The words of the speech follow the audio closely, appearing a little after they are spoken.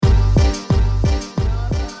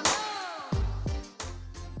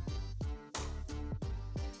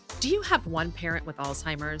Do you have one parent with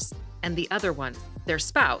Alzheimer's and the other one, their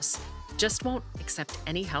spouse, just won't accept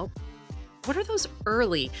any help? What are those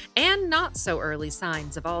early and not so early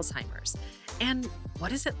signs of Alzheimer's? And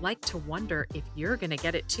what is it like to wonder if you're going to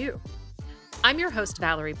get it too? I'm your host,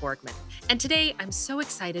 Valerie Borgman, and today I'm so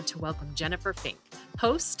excited to welcome Jennifer Fink,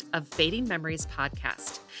 host of Fading Memories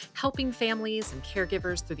podcast, helping families and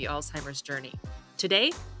caregivers through the Alzheimer's journey.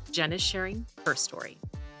 Today, Jen is sharing her story.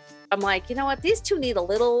 I'm like, you know what? These two need a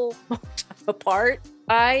little time apart.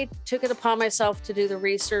 I took it upon myself to do the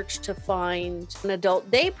research to find an adult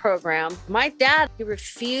day program. My dad, he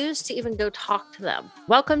refused to even go talk to them.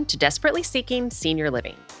 Welcome to Desperately Seeking Senior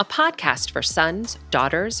Living, a podcast for sons,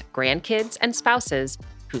 daughters, grandkids, and spouses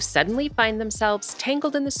who suddenly find themselves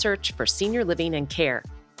tangled in the search for senior living and care.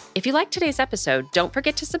 If you like today's episode, don't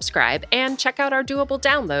forget to subscribe and check out our doable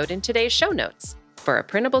download in today's show notes for a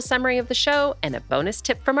printable summary of the show and a bonus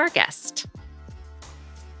tip from our guest.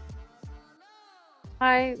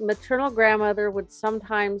 My maternal grandmother would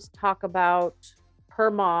sometimes talk about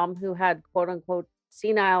her mom who had quote unquote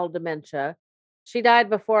senile dementia. She died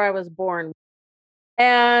before I was born.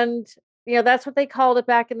 And, that's what they called it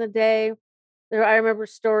back in the day. I remember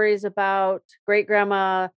stories about great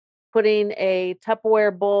grandma putting a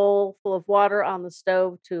Tupperware bowl full of water on the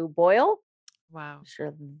stove to boil. Wow.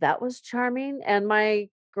 Sure, that was charming. And my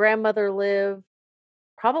grandmother lived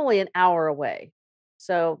probably an hour away.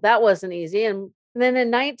 So that wasn't easy. And then in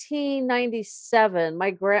 1997,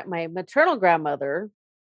 my maternal grandmother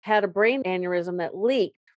had a brain aneurysm that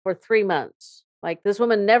leaked for 3 months. Like, this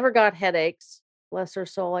woman never got headaches. Bless her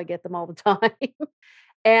soul, I get them all the time.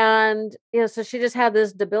 And, so she just had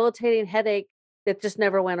this debilitating headache that just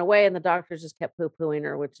never went away. And the doctors just kept poo-pooing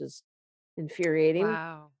her, which is infuriating.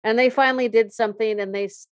 Wow. And they finally did something, and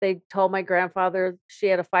they told my grandfather she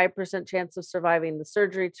had a 5% chance of surviving the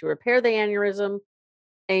surgery to repair the aneurysm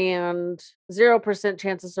and 0%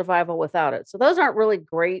 chance of survival without it. So those aren't really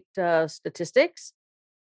great statistics.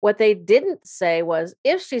 What they didn't say was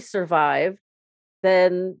if she survived,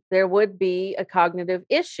 then there would be a cognitive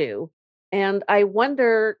issue. And I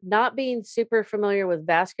wonder, not being super familiar with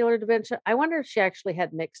vascular dementia, I wonder if she actually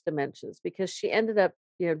had mixed dementias, because she ended up,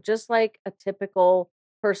 just like a typical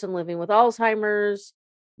person living with Alzheimer's,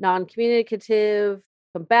 non-communicative,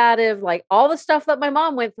 combative, like all the stuff that my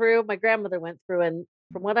mom went through, my grandmother went through. And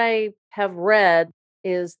from what I have read,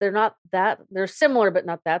 is they're similar, but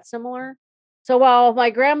not that similar. So while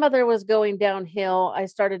my grandmother was going downhill, I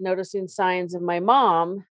started noticing signs in my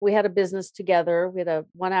mom. We had a business together. We had a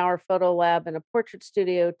 1-hour photo lab and a portrait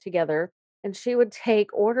studio together. And she would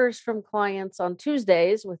take orders from clients on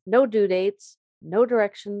Tuesdays with no due dates, no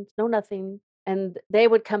directions, no nothing. And they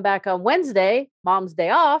would come back on Wednesday, mom's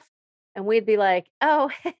day off. And we'd be like,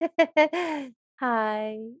 oh,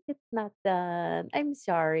 hi, it's not done. I'm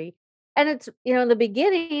sorry. And it's, in the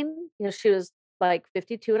beginning, she was like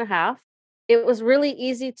 52 and a half. It was really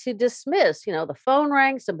easy to dismiss. The phone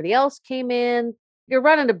rang, somebody else came in. You're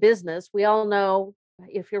running a business. We all know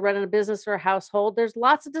if you're running a business or a household, there's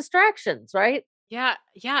lots of distractions, right? Yeah.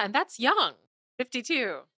 And that's young.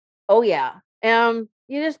 52. Oh yeah. You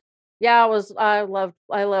just I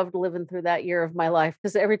loved living through that year of my life,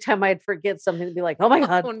 because every time I'd forget something to be like, oh my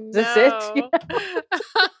God, Oh, is this it?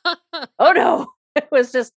 no. Oh no. It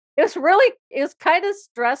was kind of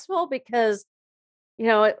stressful, because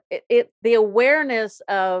the awareness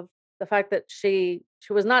of the fact that she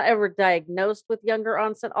was not ever diagnosed with younger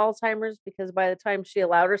onset Alzheimer's, because by the time she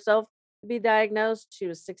allowed herself to be diagnosed, she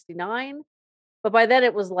was 69. But by then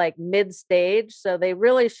it was like mid stage. So they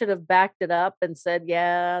really should have backed it up and said,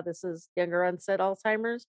 yeah, this is younger onset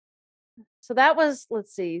Alzheimer's. So that was,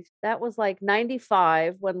 let's see, that was like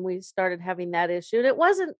 95 when we started having that issue. And it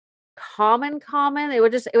wasn't common. It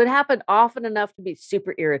would happen often enough to be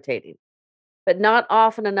super irritating, but not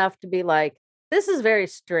often enough to be like, this is very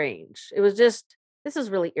strange. It was just, this is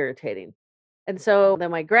really irritating. And so then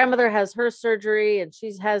my grandmother has her surgery and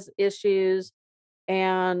she has issues.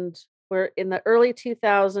 And we're in the early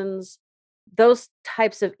 2000s, those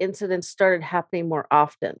types of incidents started happening more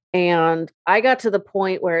often. And I got to the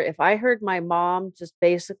point where if I heard my mom just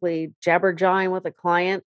basically jabber-jawing with a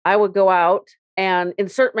client, I would go out and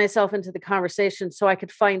insert myself into the conversation so I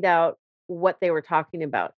could find out what they were talking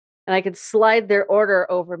about. And I could slide their order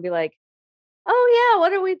over and be like, oh yeah,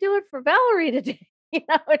 what are we doing for Valerie today?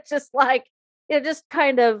 It's just like, just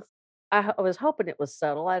kind of, I was hoping it was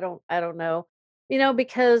subtle. I don't know,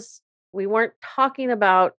 because we weren't talking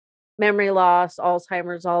about memory loss,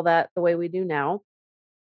 Alzheimer's, all that the way we do now.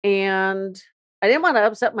 And I didn't want to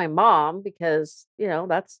upset my mom, because,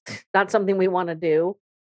 that's not something we want to do.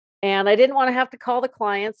 And I didn't want to have to call the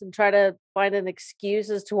clients and try to find an excuse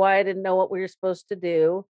as to why I didn't know what we were supposed to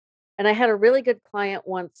do. And I had a really good client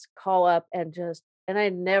once call up and and I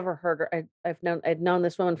never heard her. I'd known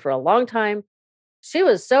this woman for a long time. She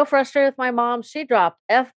was so frustrated with my mom. She dropped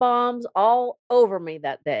F bombs all over me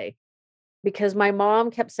that day because my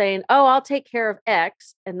mom kept saying, "Oh, I'll take care of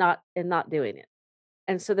X," and not doing it.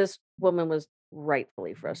 And so this woman was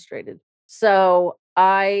rightfully frustrated. So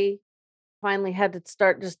I finally had to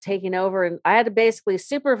start just taking over, and I had to basically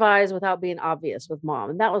supervise without being obvious with mom,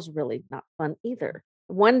 and that was really not fun either.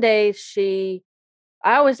 One day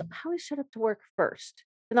I always showed up to work first.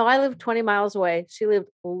 Even though I lived 20 miles away, she lived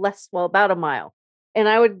about a mile. And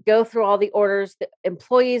I would go through all the orders. The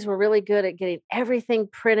employees were really good at getting everything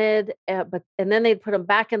printed, and then they'd put them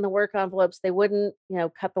back in the work envelopes. They wouldn't,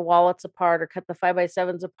 cut the wallets apart or cut the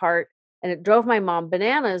 5x7s apart. And it drove my mom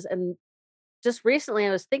bananas. And just recently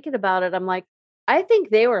I was thinking about it. I'm like, I think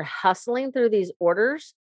they were hustling through these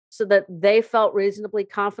orders so that they felt reasonably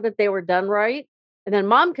confident they were done right. And then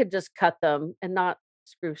mom could just cut them and not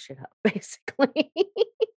screw shit up, basically.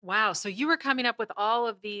 Wow. So you were coming up with all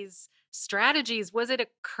of these strategies. Was it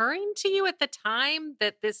occurring to you at the time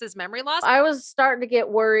that this is memory loss? I was starting to get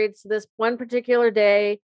worried. So this one particular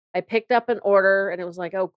day, I picked up an order and it was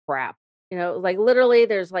like, oh crap. Like literally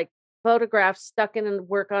there's like photographs stuck in a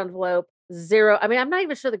work envelope, zero. I mean, I'm not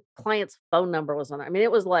even sure the client's phone number was on it. I mean,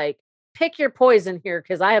 it was like, pick your poison here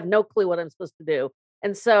because I have no clue what I'm supposed to do.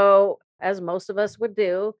 And so, as most of us would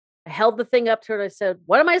do, I held the thing up to her and I said,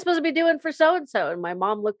 "What am I supposed to be doing for so and so?" And my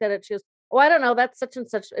mom looked at it. She goes, "Oh, I don't know. That's such and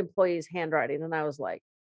such employee's handwriting." And I was like,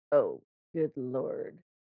 "Oh, good Lord."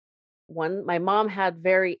 My mom had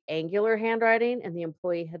very angular handwriting and the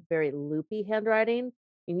employee had very loopy handwriting.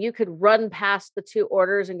 And you could run past the two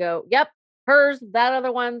orders and go, "Yep, hers, that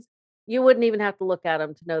other one's." You wouldn't even have to look at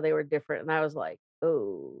them to know they were different. And I was like,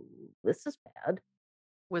 "Oh, this is bad."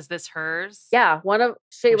 Was this hers? Yeah, it was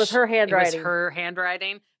her It was handwriting. her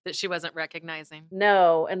handwriting that she wasn't recognizing?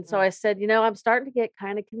 No, and so Mm. I said, I'm starting to get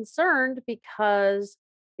kinda concerned because,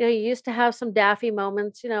 you used to have some daffy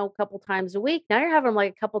moments, a couple times a week. Now you're having 'em,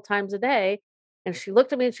 like, a couple times a day." And she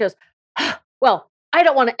looked at me and she goes, "Well, I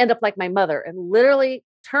don't wanna end up like my mother," and literally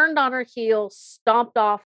turned on her heel, stomped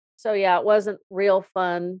off. So, yeah, it wasn't real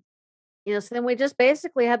fun. So then we just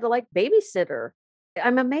basically had to, like, babysit her.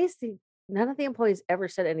 I'm amazed none of the employees ever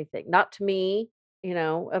said anything, not to me.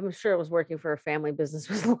 I'm sure it was working for a family business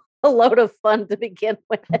was a load of fun to begin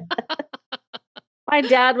with. My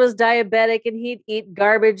dad was diabetic and he'd eat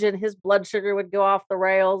garbage and his blood sugar would go off the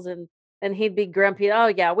rails and he'd be grumpy. Oh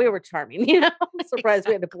yeah, we were charming. I'm surprised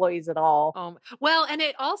we had Exactly. employees at all. Well, and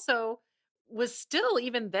it also was still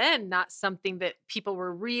even then not something that people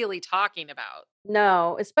were really talking about.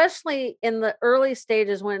 No, especially in the early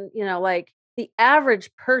stages when, like the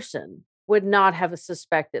average person would not have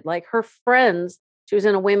suspected. Like her friends, she was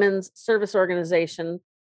in a women's service organization.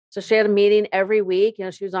 So she had a meeting every week.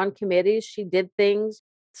 She was on committees, she did things.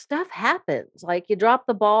 Stuff happens. Like you drop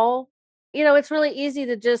the ball. It's really easy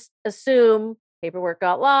to just assume paperwork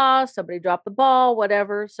got lost, somebody dropped the ball,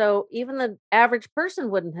 whatever. So even the average person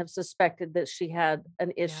wouldn't have suspected that she had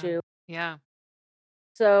an Yeah. issue. Yeah.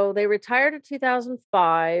 So they retired in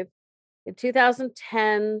 2005. In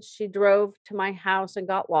 2010, she drove to my house and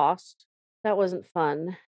got lost. That wasn't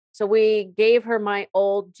fun. So we gave her my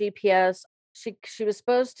old GPS. She was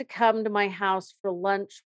supposed to come to my house for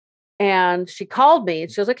lunch and she called me.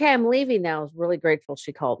 She goes, "Okay, I'm leaving now." I was really grateful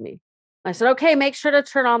she called me. I said, "Okay, make sure to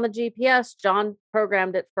turn on the GPS. John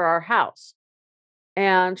programmed it for our house."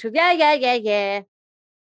 And she goes, "Yeah, yeah, yeah, yeah."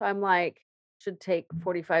 So I'm like, should take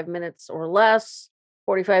 45 minutes or less.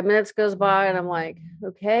 45 minutes goes by and I'm like,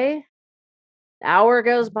 okay. An hour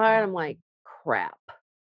goes by and I'm like, crap.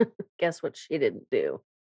 Guess what she didn't do?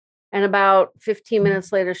 And about 15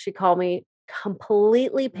 minutes later, she called me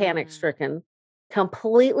completely panic Mm. stricken,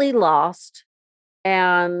 completely lost,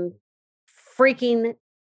 and freaking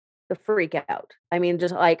the freak out. I mean,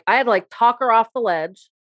 just like I had to like talk her off the ledge.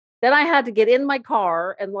 Then I had to get in my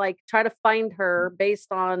car and like try to find her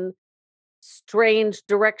based on strange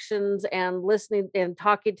directions and listening and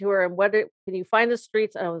talking to her and can you find the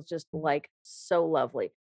streets? And I was just like so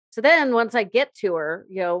lovely. So then once I get to her,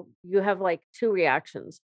 you have like two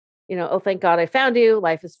reactions. "Oh, thank God I found you.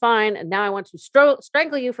 Life is fine. And now I want to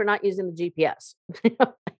strangle you for not using the GPS."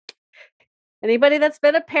 Anybody that's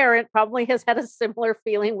been a parent probably has had a similar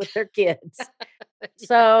feeling with their kids.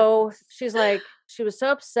 So Yes. she was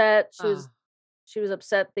so upset. Oh, She was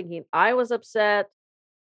upset thinking I was upset,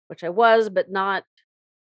 which I was, but not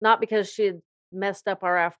because she had messed up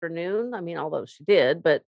our afternoon. I mean, although she did,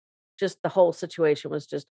 but just the whole situation was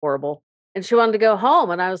just horrible. and she wanted to go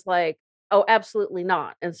home. And I was like, oh, absolutely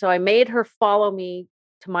not. And so I made her follow me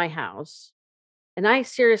to my house. And I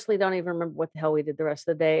seriously don't even remember what the hell we did the rest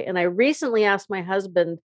of the day. And I recently asked my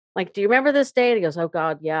husband, like, do you remember this day? And he goes, oh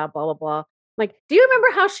God, yeah, blah, blah, blah. I'm like, do you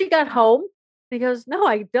remember how she got home? He goes, no,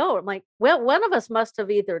 I don't. I'm like, well, one of us must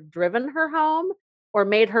have either driven her home or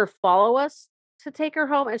made her follow us to take her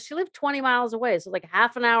home. And she lived 20 miles away. So like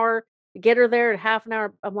half an hour to get her there and half an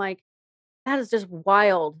hour. I'm like, that is just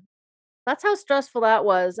wild. That's how stressful that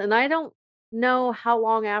was. And I don't know how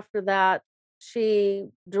long after that she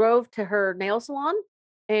drove to her nail salon,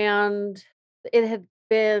 and it had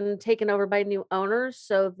been taken over by new owners.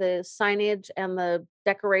 So the signage and the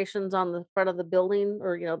decorations on the front of the building,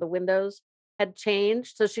 or, the windows, had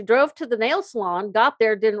changed. So she drove to the nail salon, got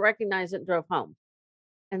there, didn't recognize it, and drove home.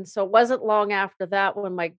 And so it wasn't long after that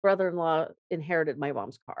when my brother in law inherited my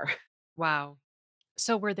mom's car. Wow.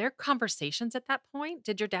 So were there conversations at that point?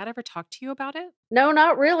 Did your dad ever talk to you about it? No,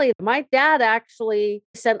 not really. My dad actually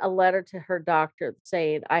sent a letter to her doctor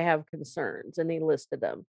saying, I have concerns, and he listed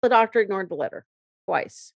them. The doctor ignored the letter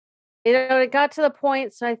twice. It got to the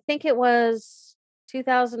point, so I think it was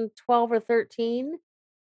 2012 or 13,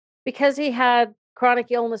 because he had chronic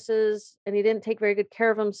illnesses and he didn't take very good care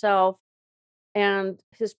of himself. And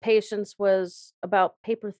his patience was about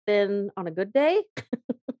paper thin on a good day.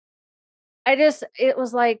 It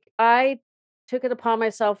was like I took it upon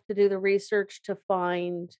myself to do the research to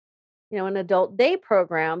find, an adult day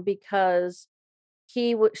program, because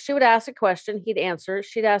she would ask a question, he'd answer it,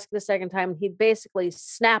 she'd ask it the second time, and he'd basically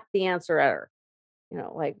snap the answer at her.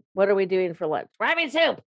 Like, what are we doing for lunch? We're having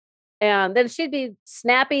soup. And then she'd be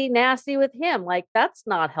snappy, nasty with him. Like, that's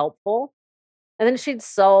not helpful. And then she'd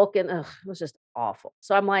sulk, and ugh, it was just awful.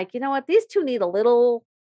 So I'm like, you know what? These two need a little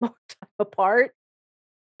more time apart.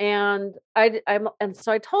 And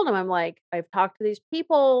so I told him, I'm like, I've talked to these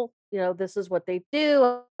people, this is what they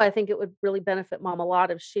do. I think it would really benefit mom a lot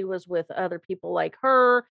if she was with other people like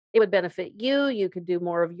her. It would benefit you. You could do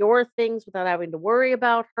more of your things without having to worry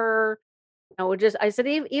about her. I said,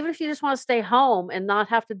 even if you just want to stay home and not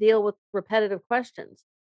have to deal with repetitive questions.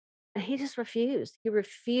 And he just refused. He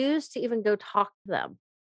refused to even go talk to them.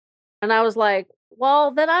 And I was like,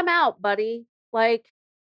 well, then I'm out, buddy. Like,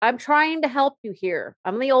 I'm trying to help you here.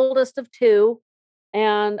 I'm the oldest of two.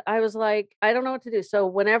 And I was like, I don't know what to do. So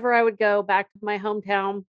whenever I would go back to my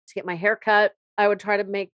hometown to get my hair cut, I would try to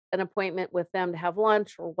make an appointment with them to have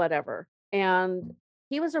lunch or whatever. And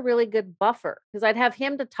he was a really good buffer, because I'd have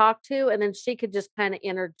him to talk to, and then she could just kind of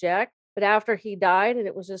interject. But after he died and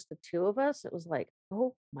it was just the two of us, it was like,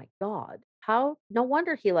 oh my God, how, no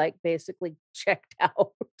wonder he like basically checked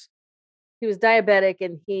out. He was diabetic,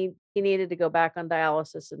 and he needed to go back on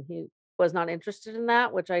dialysis, and he was not interested in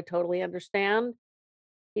that, which I totally understand.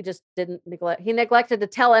 He just didn't neglect he neglected to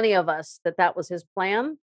tell any of us that that was his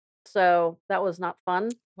plan. So that was not fun.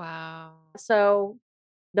 Wow. So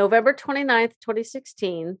November 29th,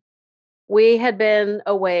 2016, we had been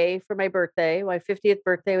away for my birthday, my 50th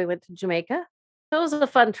birthday. We went to Jamaica. So it was a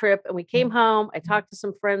fun trip, and we came home. I talked to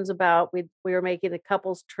some friends about we were making a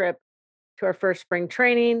couples trip to our first spring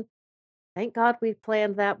training. Thank God we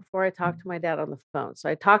planned that before I talked to my dad on the phone. So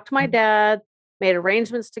I talked to my dad, made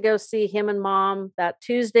arrangements to go see him and mom that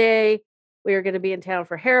Tuesday. We were going to be in town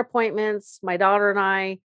for hair appointments, my daughter and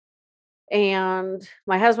I. And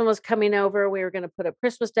my husband was coming over. We were going to put up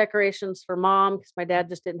Christmas decorations for mom, because my dad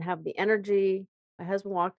just didn't have the energy. My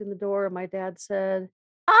husband walked in the door, and my dad said,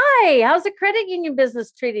 hi, how's the credit union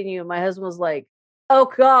business treating you? My husband was like, oh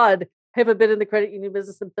God, I haven't been in the credit union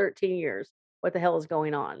business in 13 years. What the hell is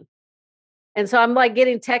going on? And so I'm like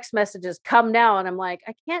getting text messages, come now. And I'm like,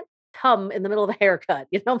 I can't come in the middle of the haircut.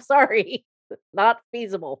 I'm sorry. Not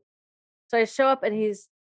feasible. So I show up, and he's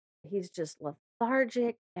just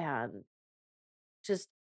lethargic, and just,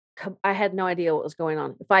 I had no idea what was going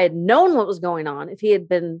on. If I had known what was going on, if he had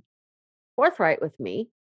been forthright with me,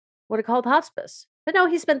 would have called hospice. But no,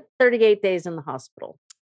 he spent 38 days in the hospital.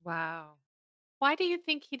 Wow. Why do you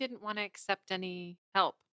think he didn't want to accept any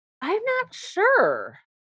help? I'm not sure.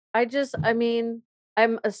 I mean,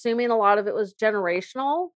 I'm assuming a lot of it was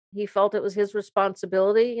generational. He felt it was his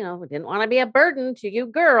responsibility. He didn't want to be a burden to you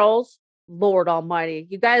girls. Lord Almighty,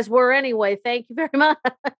 you guys were anyway. Thank you very much.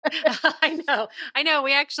 I know. I know.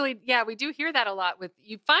 We actually, yeah, we do hear that a lot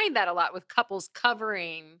you find that a lot with couples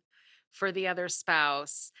covering for the other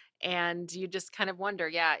spouse. And you just kind of wonder,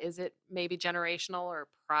 yeah, is it maybe generational or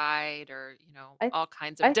pride or, I all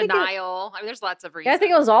kinds of I think it denial? I mean, there's lots of Yeah, I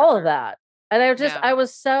think it reasons was for all of sure. that. And Yeah. I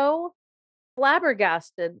was so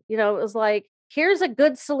flabbergasted. It was like, here's a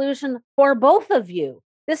good solution for both of you.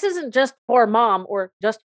 This isn't just for mom or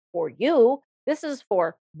just for you. This is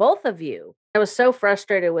for both of you. I was so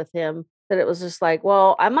frustrated with him that it was just like,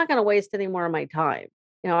 well, I'm not going to waste any more of my time.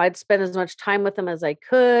 I'd spend as much time with him as I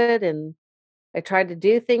could. And I tried to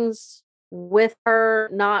do things with her,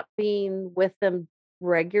 not being with them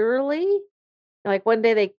regularly. Like one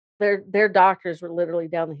day their doctors were literally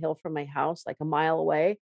down the hill from my house, like a mile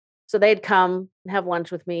away. So they'd come and have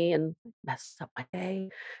lunch with me and mess up my day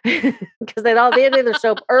because they'd either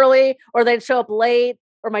show up early or they'd show up late,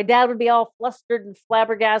 or my dad would be all flustered and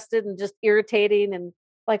flabbergasted and just irritating. And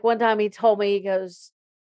like one time he told me, he goes,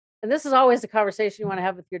 and this is always the conversation you want to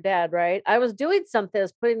have with your dad, right? I was doing something, I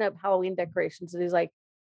was putting up Halloween decorations, and he's like,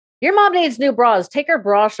 "Your mom needs new bras. Take her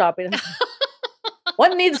bra shopping."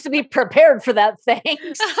 One needs to be prepared for that,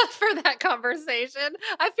 thanks. For that conversation.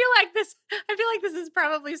 I feel like this is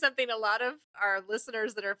probably something a lot of our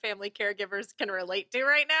listeners that are family caregivers can relate to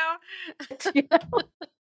right now. You know?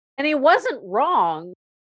 And he wasn't wrong.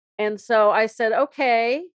 And so I said,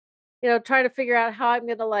 okay, try to figure out how I'm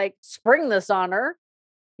going to like spring this on her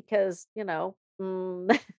because,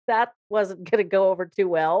 that wasn't going to go over too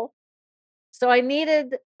well. So I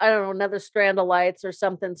needed, I don't know, another strand of lights or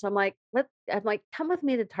something. So I'm like, come with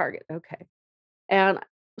me to Target. Okay. And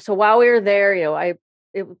so while we were there,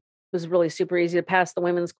 it was really super easy to pass the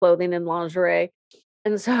women's clothing and lingerie.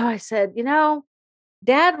 And so I said,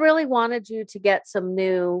 Dad really wanted you to get some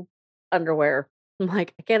new underwear. I'm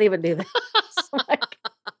like, I can't even do this. Like,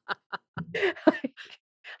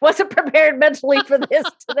 wasn't prepared mentally for this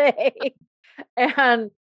today.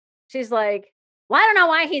 And she's like, well, I don't know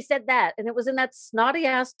why he said that. And it was in that snotty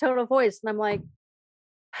ass tone of voice. And I'm like,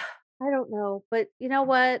 I don't know. But you know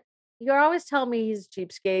what? You're always telling me he's a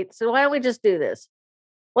cheapskate. So why don't we just do this?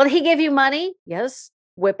 Well, he gave you money? Yes.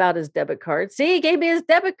 Whip out his debit card. See, he gave me his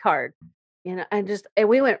debit card. And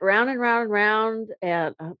we went round and round and round.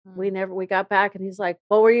 And we got back and he's like,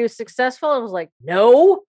 well, were you successful? I was like,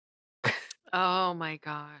 no. Oh my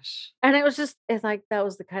gosh. And it's like, that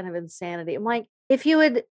was the kind of insanity. I'm like, if you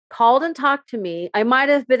had called and talked to me, I might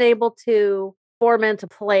have been able to foment a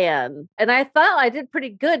plan. And I thought I did pretty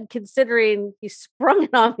good considering he sprung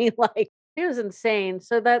it on me like it was insane.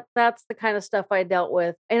 So that's the kind of stuff I dealt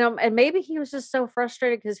with. And maybe he was just so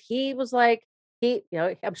frustrated because he was like,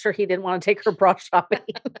 I'm sure he didn't want to take her bra shopping.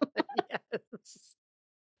 Yes.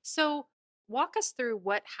 So walk us through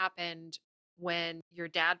what happened when your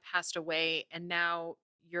dad passed away and now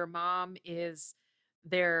your mom is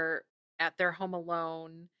there at their home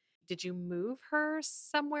alone. Did you move her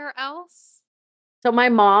somewhere else? So my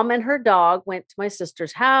mom and her dog went to my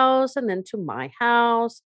sister's house and then to my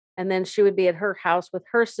house. And then she would be at her house with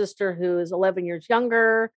her sister, who is 11 years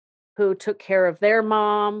younger, who took care of their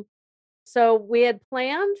mom. So we had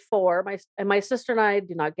planned for my sister and I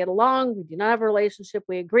do not get along. We do not have a relationship.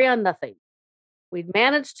 We agree on nothing. We'd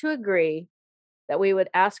managed to agree that we would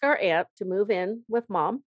ask our aunt to move in with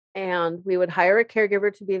mom and we would hire a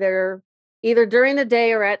caregiver to be there either during the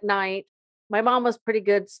day or at night. My mom was pretty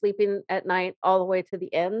good sleeping at night all the way to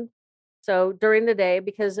the end. So during the day,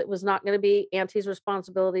 because it was not going to be Auntie's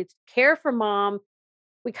responsibility to care for mom,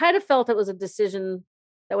 we kind of felt it was a decision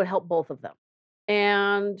that would help both of them.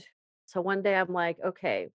 And so one day I'm like,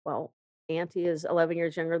 okay, well, Auntie is 11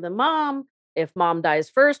 years younger than mom. If mom dies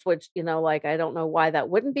first, which, like, I don't know why that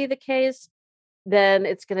wouldn't be the case, then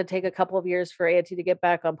it's going to take a couple of years for Auntie to get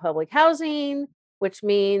back on public housing, which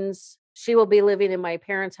means she will be living in my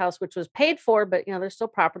parents' house, which was paid for, but there's still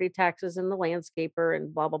property taxes and the landscaper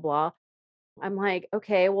and blah, blah, blah. I'm like,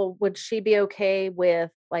 okay, well, would she be okay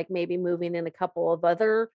with like maybe moving in a couple of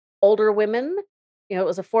other older women? It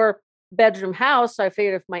was a 4-bedroom house. So I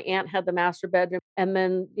figured if my aunt had the master bedroom and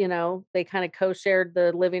then, they kind of co-shared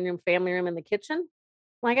the living room, family room, and the kitchen.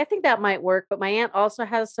 Like, I think that might work. But my aunt also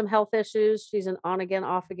has some health issues. She's an on again,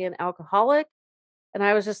 off again alcoholic. And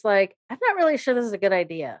I was just like, I'm not really sure this is a good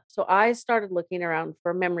idea. So I started looking around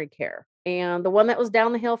for memory care. And the one that was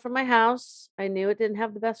down the hill from my house, I knew it didn't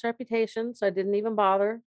have the best reputation. So I didn't even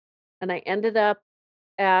bother. And I ended up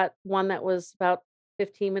at one that was about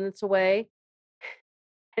 15 minutes away.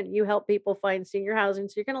 And you help people find senior housing.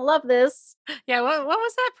 So you're going to love this. Yeah. What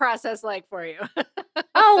was that process like for you?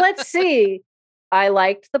 Oh, let's see. I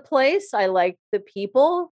liked the place. I liked the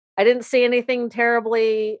people. I didn't see anything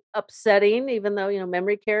terribly upsetting, even though,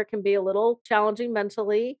 memory care can be a little challenging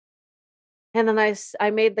mentally. And then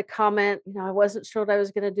I made the comment, I wasn't sure what I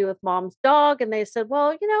was going to do with mom's dog. And they said,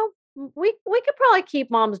 well, we could probably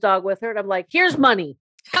keep mom's dog with her. And I'm like, here's money.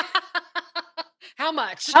 How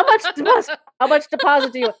much? How much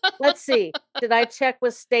deposit do you? Let's see. Did I check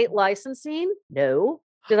with state licensing? No.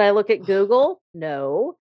 Did I look at Google?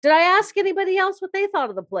 No. Did I ask anybody else what they thought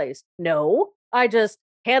of the place? No. I just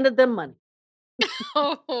handed them money.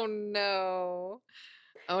 Oh no.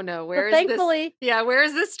 Oh no. So Where is this? thankfully, Yeah, where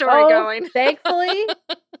is this story oh, going? thankfully,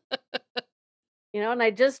 and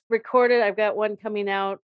I just recorded, I've got one coming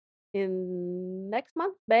out in next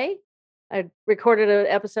month, May. I recorded an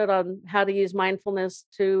episode on how to use mindfulness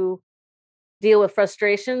to deal with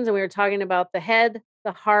frustrations. And we were talking about the head,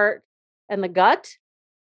 the heart, and the gut.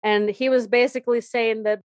 And he was basically saying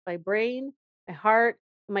that my brain, my heart,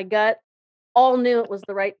 my gut all knew it was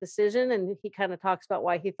the right decision. And he kind of talks about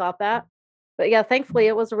why he thought that. But yeah, thankfully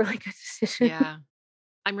it was a really good decision. Yeah.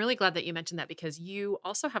 I'm really glad that you mentioned that because you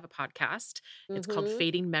also have a podcast. It's called Hmm.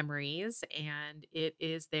 Fading Memories, and it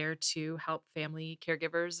is there to help family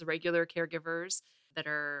caregivers, regular caregivers that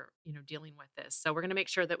are, dealing with this. So we're going to make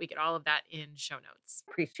sure that we get all of that in show notes.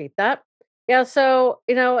 Appreciate that. Yeah, so,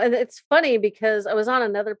 and it's funny because I was on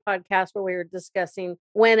another podcast where we were discussing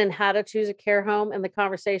when and how to choose a care home, and the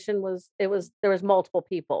conversation was there was multiple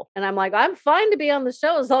people. And I'm like, I'm fine to be on the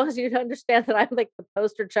show as long as you understand that I'm like the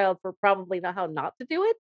poster child for probably not how not to do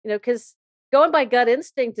it. Because going by gut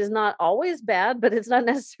instinct is not always bad, but it's not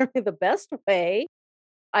necessarily the best way.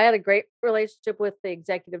 I had a great relationship with the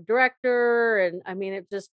executive director, and I mean, it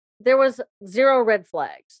just there was 0 red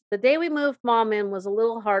flags. The day we moved mom in was a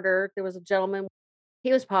little harder. There was a gentleman,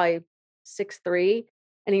 he was probably 6'3",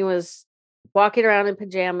 and he was walking around in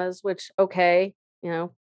pajamas, which, okay, you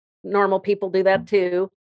know, normal people do that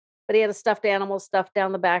too. But he had a stuffed animal stuffed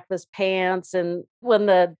down the back of his pants. And when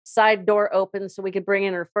the side door opened so we could bring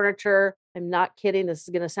in our furniture, I'm not kidding. This is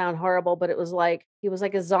going to sound horrible, but it was like he was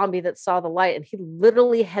like a zombie that saw the light, and he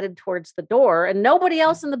literally headed towards the door. And nobody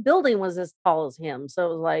else in the building was as tall as him. So it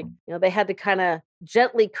was like, they had to kind of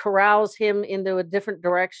gently carouse him into a different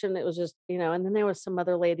direction. It was just, and then there was some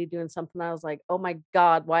other lady doing something. I was like, oh my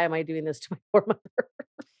God, why am I doing this to my poor mother?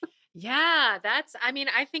 Yeah,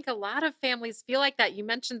 I think a lot of families feel like that. You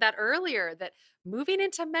mentioned that earlier, that moving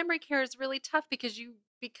into memory care is really tough because you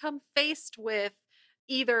become faced with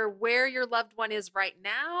either where your loved one is right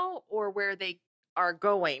now or where they are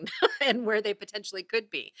going and where they potentially could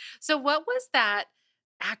be. So, what was that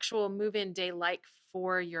actual move in day like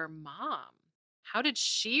for your mom? How did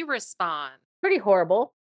she respond? Pretty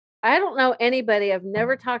horrible. I don't know anybody, I've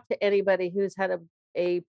never talked to anybody who's had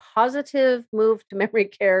a positive move to memory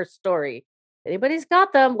care story. Anybody's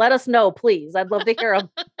got them, let us know, please. I'd love to hear them.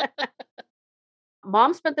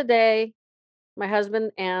 Mom spent the day, my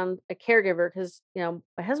husband and a caregiver, because,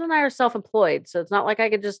 my husband and I are self-employed, so it's not like I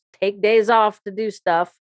could just take days off to do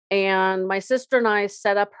stuff. And my sister and I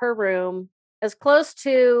set up her room as close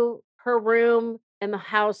to her room in the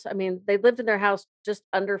house. I mean, they lived in their house just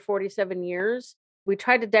under 47 years. We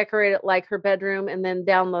tried to decorate it like her bedroom, and then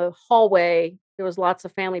down the hallway there was lots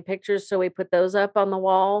of family pictures, so we put those up on the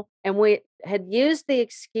wall. And we had used the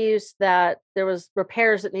excuse that there was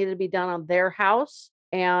repairs that needed to be done on their house.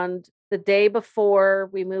 And the day before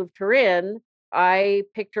we moved her in, I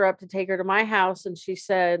picked her up to take her to my house, and she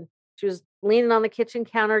said she was leaning on the kitchen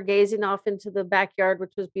counter, gazing off into the backyard,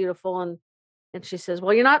 which was beautiful. And she says,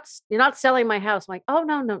 "Well, you're not selling my house." I'm like, "Oh,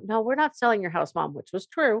 no, no, no, we're not selling your house, Mom," which was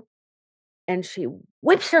true. And she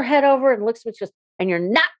whips her head over and looks at me, she goes, "And you're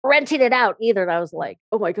not renting it out either." And I was like,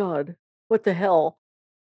 "Oh my God, what the hell?"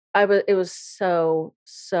 It was so,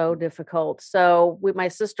 so difficult. So my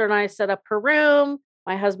sister and I set up her room.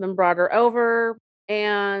 My husband brought her over,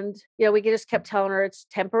 and we just kept telling her it's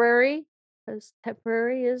temporary, because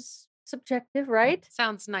temporary is subjective, right?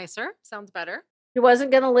 Sounds nicer. Sounds better. She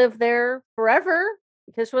wasn't going to live there forever,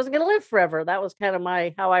 because she wasn't going to live forever. That was kind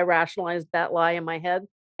of how I rationalized that lie in my head.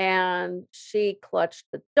 And she clutched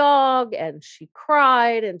the dog and she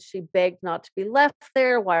cried and she begged not to be left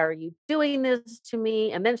there. "Why are you doing this to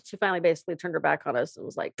me?" And then she finally basically turned her back on us and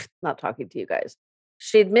was like, "Not talking to you guys."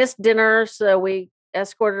 She'd missed dinner, so we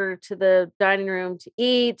escorted her to the dining room to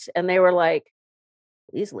eat. And they were like,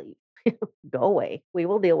 "Please leave, go away. We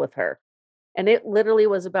will deal with her." And it literally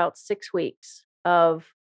was about 6 weeks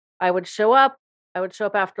of I would show up. I would show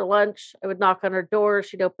up after lunch. I would knock on her door.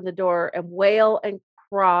 She'd open the door and wail and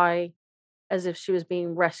cry as if she was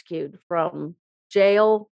being rescued from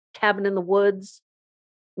jail, cabin in the woods.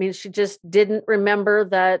 I mean, she just didn't remember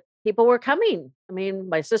that people were coming. I mean,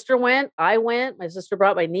 my sister went, I went, my sister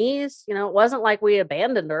brought my niece. It wasn't like we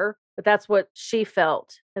abandoned her, but that's what she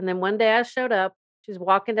felt. And then one day I showed up. She's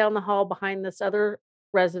walking down the hall behind this other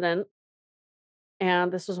resident.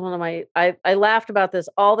 And this was one of I laughed about this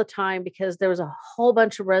all the time because there was a whole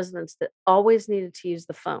bunch of residents that always needed to use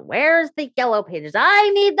the phone. "Where's the yellow pages? I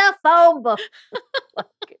need the phone book."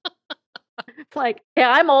 like,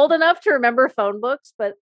 yeah, I'm old enough to remember phone books,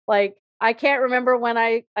 but I can't remember when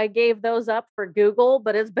I gave those up for Google,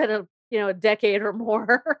 but it's been a decade or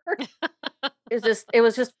more. It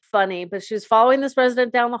was just funny. But she was following this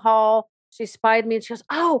resident down the hall. She spied me and she goes,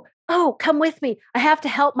 oh, come with me. I have to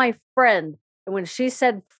help my friend. And when she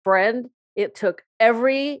said friend, it took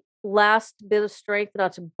every last bit of strength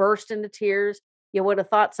not to burst into tears. You would have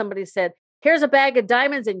thought somebody said, here's a bag of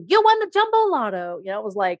diamonds and you won the jumbo lotto. It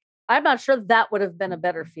was like, I'm not sure that would have been a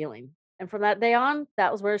better feeling. And from that day on,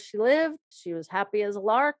 that was where she lived. She was happy as a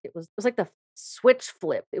lark. It was like the switch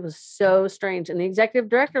flipped. It was so strange. And the executive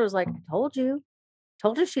director was like, I told you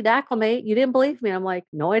she'd acclimate. You didn't believe me. And I'm like,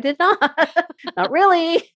 no, I did not. Not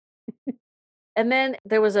really. And then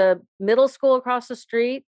there was a middle school across the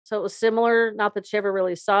street. So it was similar, not that she ever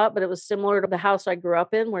really saw it, but it was similar to the house I grew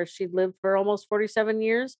up in where she'd lived for almost 47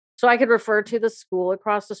 years. So I could refer to the school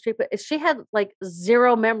across the street, but she had like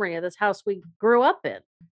zero memory of this house we grew up in. It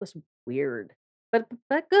was weird, but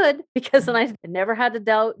good because then I never had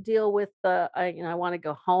to deal with I want to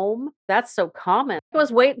go home. That's so common. I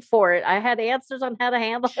was waiting for it. I had answers on how to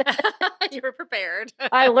handle it. You were prepared.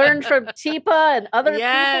 I learned from Tipa and other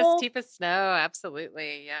Yes, people. Tifa Snow,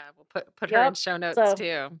 absolutely. Yeah, we'll put her in Yep. show notes So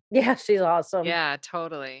too. yeah, she's awesome. Yeah,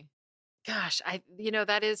 totally. Gosh,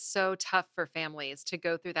 that is so tough for families to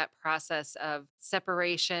go through that process of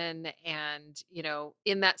separation and,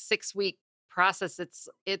 in that 6-week process,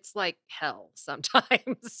 it's like hell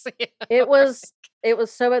sometimes. It was it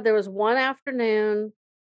was so bad. There was one afternoon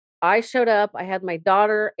I showed up. I had my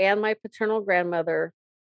daughter and my paternal grandmother.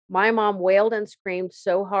 My mom wailed and screamed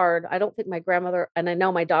so hard. I don't think my grandmother and I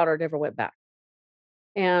know my daughter never went back.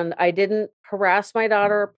 And I didn't harass my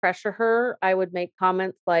daughter or pressure her. I would make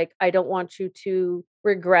comments like, I don't want you to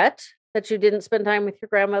regret that you didn't spend time with your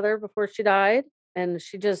grandmother before she died. And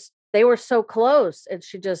they were so close. And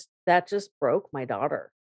that just broke my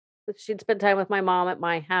daughter. That she'd spend time with my mom at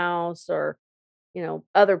my house or,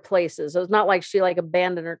 other places. It was not like she like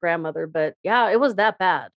abandoned her grandmother, but yeah, it was that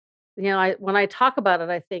bad. When I talk about it,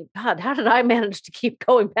 I think, God, how did I manage to keep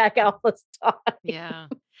going back out this time? Yeah.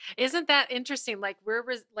 Isn't that interesting? Like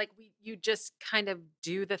you just kind of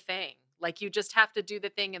do the thing. Like you just have to do the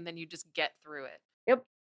thing and then you just get through it. Yep.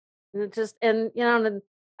 And and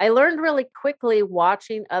I learned really quickly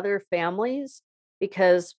watching other families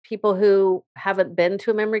because people who haven't been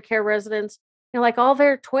to a memory care residence, like all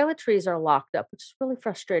their toiletries are locked up, which is really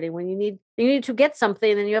frustrating when you need to get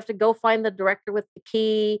something and you have to go find the director with the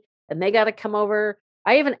key and they got to come over.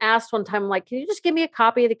 I even asked one time, I'm like, can you just give me a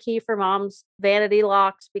copy of the key for mom's vanity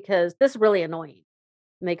locks? Because this is really annoying.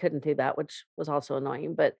 And they couldn't do that, which was also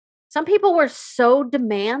annoying. But some people were so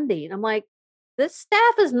demanding. I'm like, this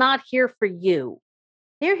staff is not here for you.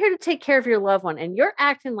 They're here to take care of your loved one. And you're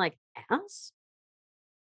acting like ass.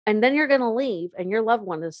 And then you're going to leave and your loved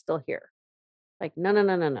one is still here. Like, no, no,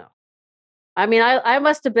 no, no, no. I mean, I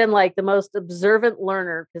must have been like the most observant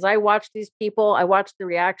learner because I watched these people. I watched the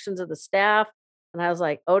reactions of the staff. And I was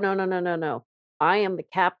like, oh, no, no, no, no, no. I am the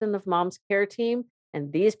captain of mom's care team.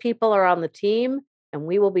 And these people are on the team. And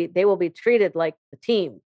they will be treated like the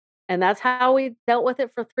team. And that's how we dealt with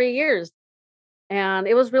it for 3 years. And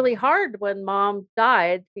it was really hard when mom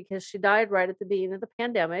died because she died right at the beginning of the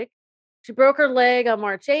pandemic. She broke her leg on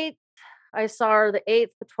March 8th. I saw her the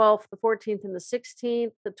 8th, the 12th, the 14th, and the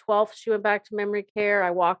 16th. The 12th, she went back to memory care.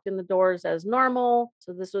 I walked in the doors as normal.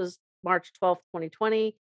 So this was March 12th,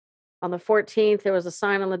 2020. On the 14th, there was a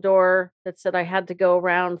sign on the door that said I had to go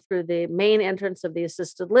around through the main entrance of the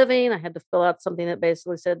assisted living. I had to fill out something that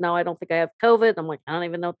basically said, no, I don't think I have COVID. I'm like, I don't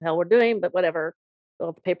even know what the hell we're doing, but whatever. Fill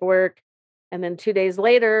out the paperwork. And then 2 days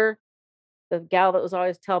later, the gal that was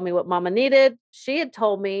always telling me what mama needed, she had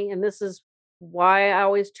told me, and this is why I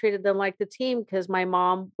always treated them like the team, because my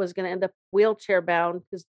mom was going to end up wheelchair bound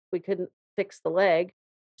because we couldn't fix the leg.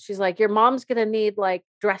 She's like, your mom's going to need like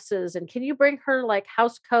dresses, and can you bring her like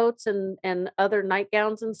house coats and other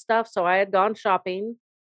nightgowns and stuff? So I had gone shopping,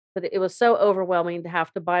 but it was so overwhelming to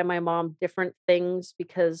have to buy my mom different things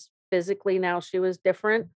because physically now she was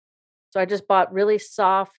different. So I just bought really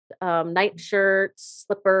soft night shirts,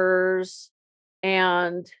 slippers,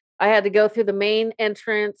 and I had to go through the main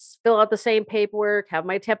entrance, fill out the same paperwork, have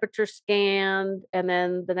my temperature scanned, and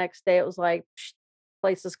then the next day it was like,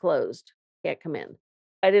 place is closed, can't come in.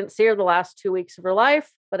 I didn't see her the last 2 weeks of her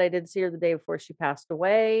life, but I did see her the day before she passed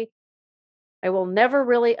away. I will never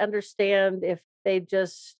really understand if they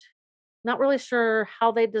just not really sure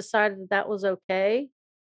how they decided that was okay.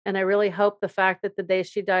 And I really hope the fact that the day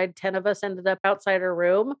she died, 10 of us ended up outside her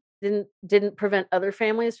room didn't prevent other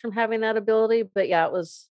families from having that ability. But yeah,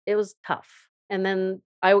 it was tough. And then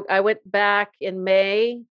I went back in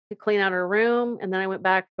May to clean out her room. And then I went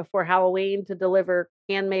back before Halloween to deliver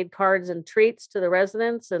handmade cards and treats to the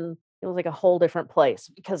residents. And it was like a whole different place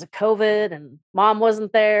because of COVID and mom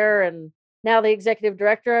wasn't there. And Now the executive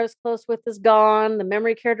director I was close with is gone. The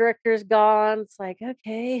memory care director is gone. It's like,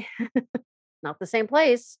 okay, not the same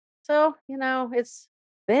place. So, it's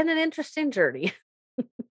been an interesting journey.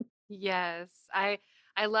 Yes. I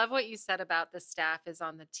love what you said about the staff is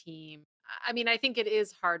on the team. I mean, I think it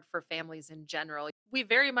is hard for families in general. We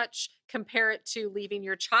very much compare it to leaving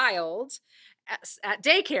your child at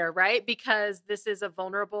daycare, right? Because this is a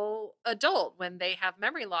vulnerable adult when they have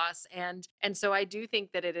memory loss, and so I do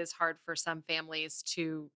think that it is hard for some families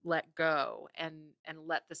to let go and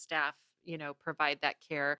let the staff, provide that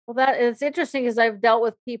care. Well, that is interesting because I've dealt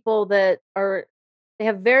with people that they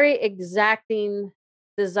have very exacting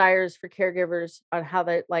desires for caregivers on how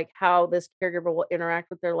they like how this caregiver will interact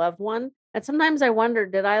with their loved one. And sometimes I wonder,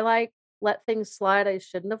 did I like let things slide I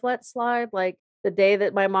shouldn't have let slide? Like the day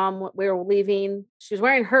that my mom, we were leaving, she was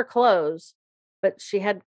wearing her clothes, but she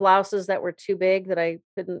had blouses that were too big that I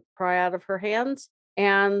couldn't pry out of her hands.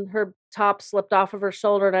 And her top slipped off of her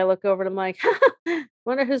shoulder. And I look over and I'm like,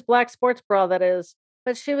 wonder whose black sports bra that is.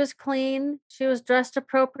 But she was clean. She was dressed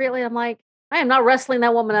appropriately. I'm like, I am not wrestling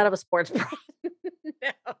that woman out of a sports bra.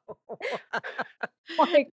 No.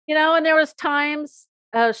 Like, and there was times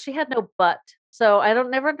she had no butt. So I don't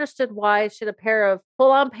never understood why she had a pair of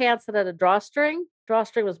pull-on pants that had a drawstring.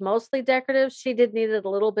 Drawstring was mostly decorative. She did need it a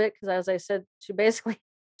little bit because, as I said, she basically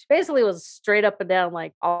was straight up and down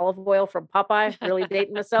like olive oil from Popeye. Really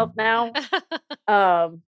dating myself now.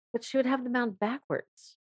 But she would have them mounted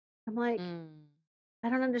backwards. I'm like, Mm. I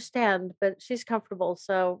don't understand, but she's comfortable,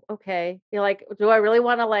 so okay. You're like, do I really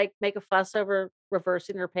wanna, like, make a fuss over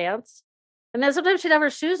reversing her pants? And then sometimes she'd have her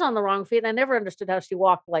shoes on the wrong feet, and I never understood how she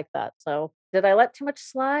walked like that, so did I let too much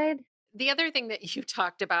slide? The other thing that you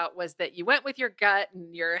talked about was that you went with your gut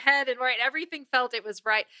and your head and right, everything felt it was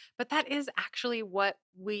right. But that is actually what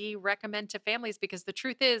we recommend to families because the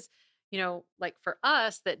truth is, like for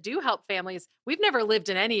us that do help families, we've never lived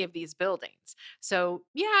in any of these buildings. So,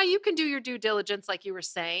 yeah, you can do your due diligence, like you were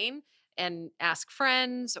saying, and ask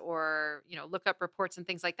friends or, look up reports and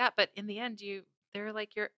things like that. But in the end, they're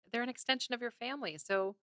an extension of your family.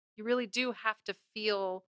 So you really do have to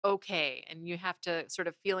feel okay and you have to sort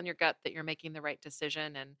of feel in your gut that you're making the right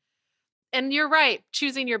decision and you're right,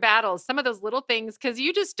 choosing your battles. Some of those little things cuz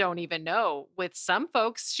you just don't even know. With some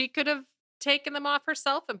folks, she could have taken them off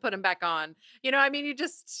herself and put them back on. I mean,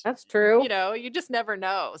 That's true. you just never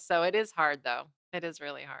know. So it is hard though. It is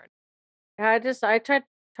really hard. I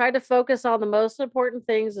tried to focus on the most important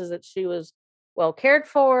things is that she was well cared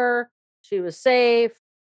for, she was safe,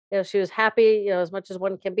 she was happy, as much as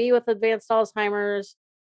one can be with advanced Alzheimer's.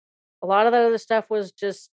 A lot of the other stuff was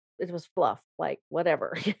just it was fluff, like,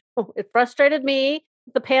 whatever, It frustrated me,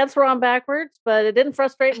 the pants were on backwards, but it didn't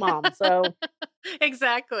frustrate mom, so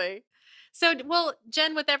Exactly. So, well,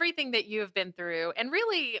 Jen, with everything that you have been through and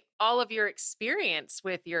really all of your experience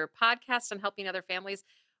with your podcast and helping other families,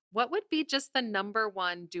 what would be just the number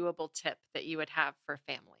one doable tip that you would have for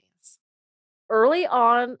families? early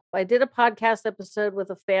on, I did a podcast episode with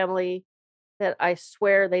a family that I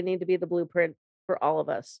swear they need to be the blueprint for all of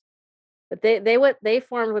us. But they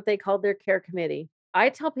formed what they called their care committee. I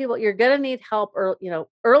tell people you're gonna need help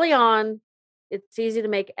early on. It's easy to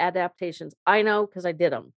make adaptations. I know because I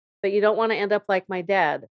did them. But you don't want to end up like my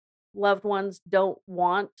dad. Loved ones don't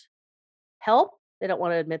want help. They don't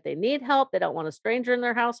want to admit they need help. They don't want a stranger in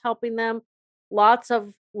their house helping them. Lots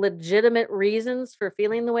of legitimate reasons for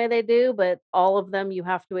feeling the way they do, but all of them you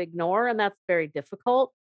have to ignore, and that's very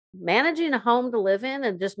difficult. Managing a home to live in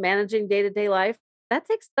and just managing day-to-day life, that's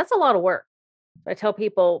a lot of work. I tell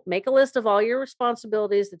people, make a list of all your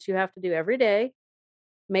responsibilities that you have to do every day.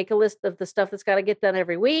 Make a list of the stuff that's got to get done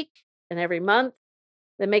every week and every month.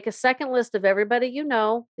 Then make a second list of everybody you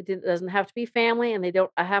know. It doesn't have to be family and they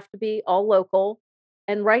don't have to be all local.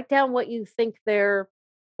 And write down what you think their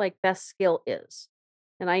like best skill is.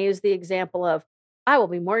 And I use the example of I will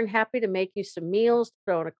be more than happy to make you some meals,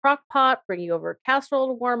 throw in a crock pot, bring you over a casserole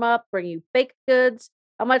to warm up, bring you baked goods.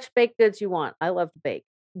 How much baked goods you want? I love to bake.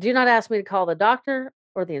 Do not ask me to call the doctor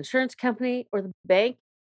or the insurance company or the bank.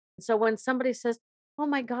 So when somebody says, "Oh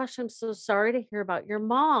my gosh, I'm so sorry to hear about your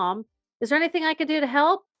mom. Is there anything I could do to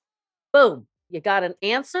help?" Boom, you got an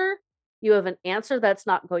answer. You have an answer that's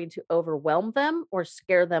not going to overwhelm them or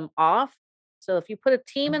scare them off. So if you put a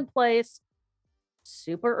team in place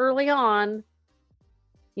super early on,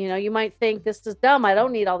 you might think this is dumb. I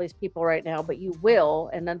don't need all these people right now, but you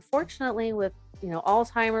will. And unfortunately, with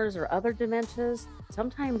Alzheimer's or other dementias,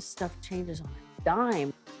 sometimes stuff changes on a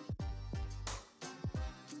dime.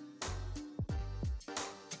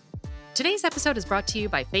 Today's episode is brought to you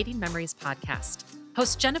by Fading Memories Podcast.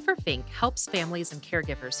 Host Jennifer Fink helps families and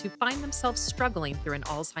caregivers who find themselves struggling through an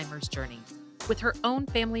Alzheimer's journey with her own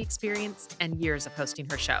family experience and years of hosting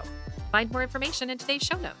her show. Find more information in today's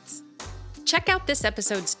show notes. Check out this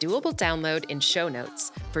episode's doable download in show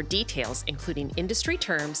notes for details, including industry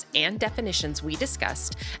terms and definitions we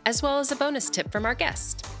discussed, as well as a bonus tip from our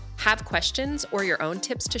guest. Have questions or your own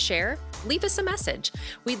tips to share? Leave us a message.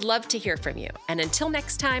 We'd love to hear from you. And until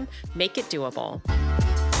next time, make it doable.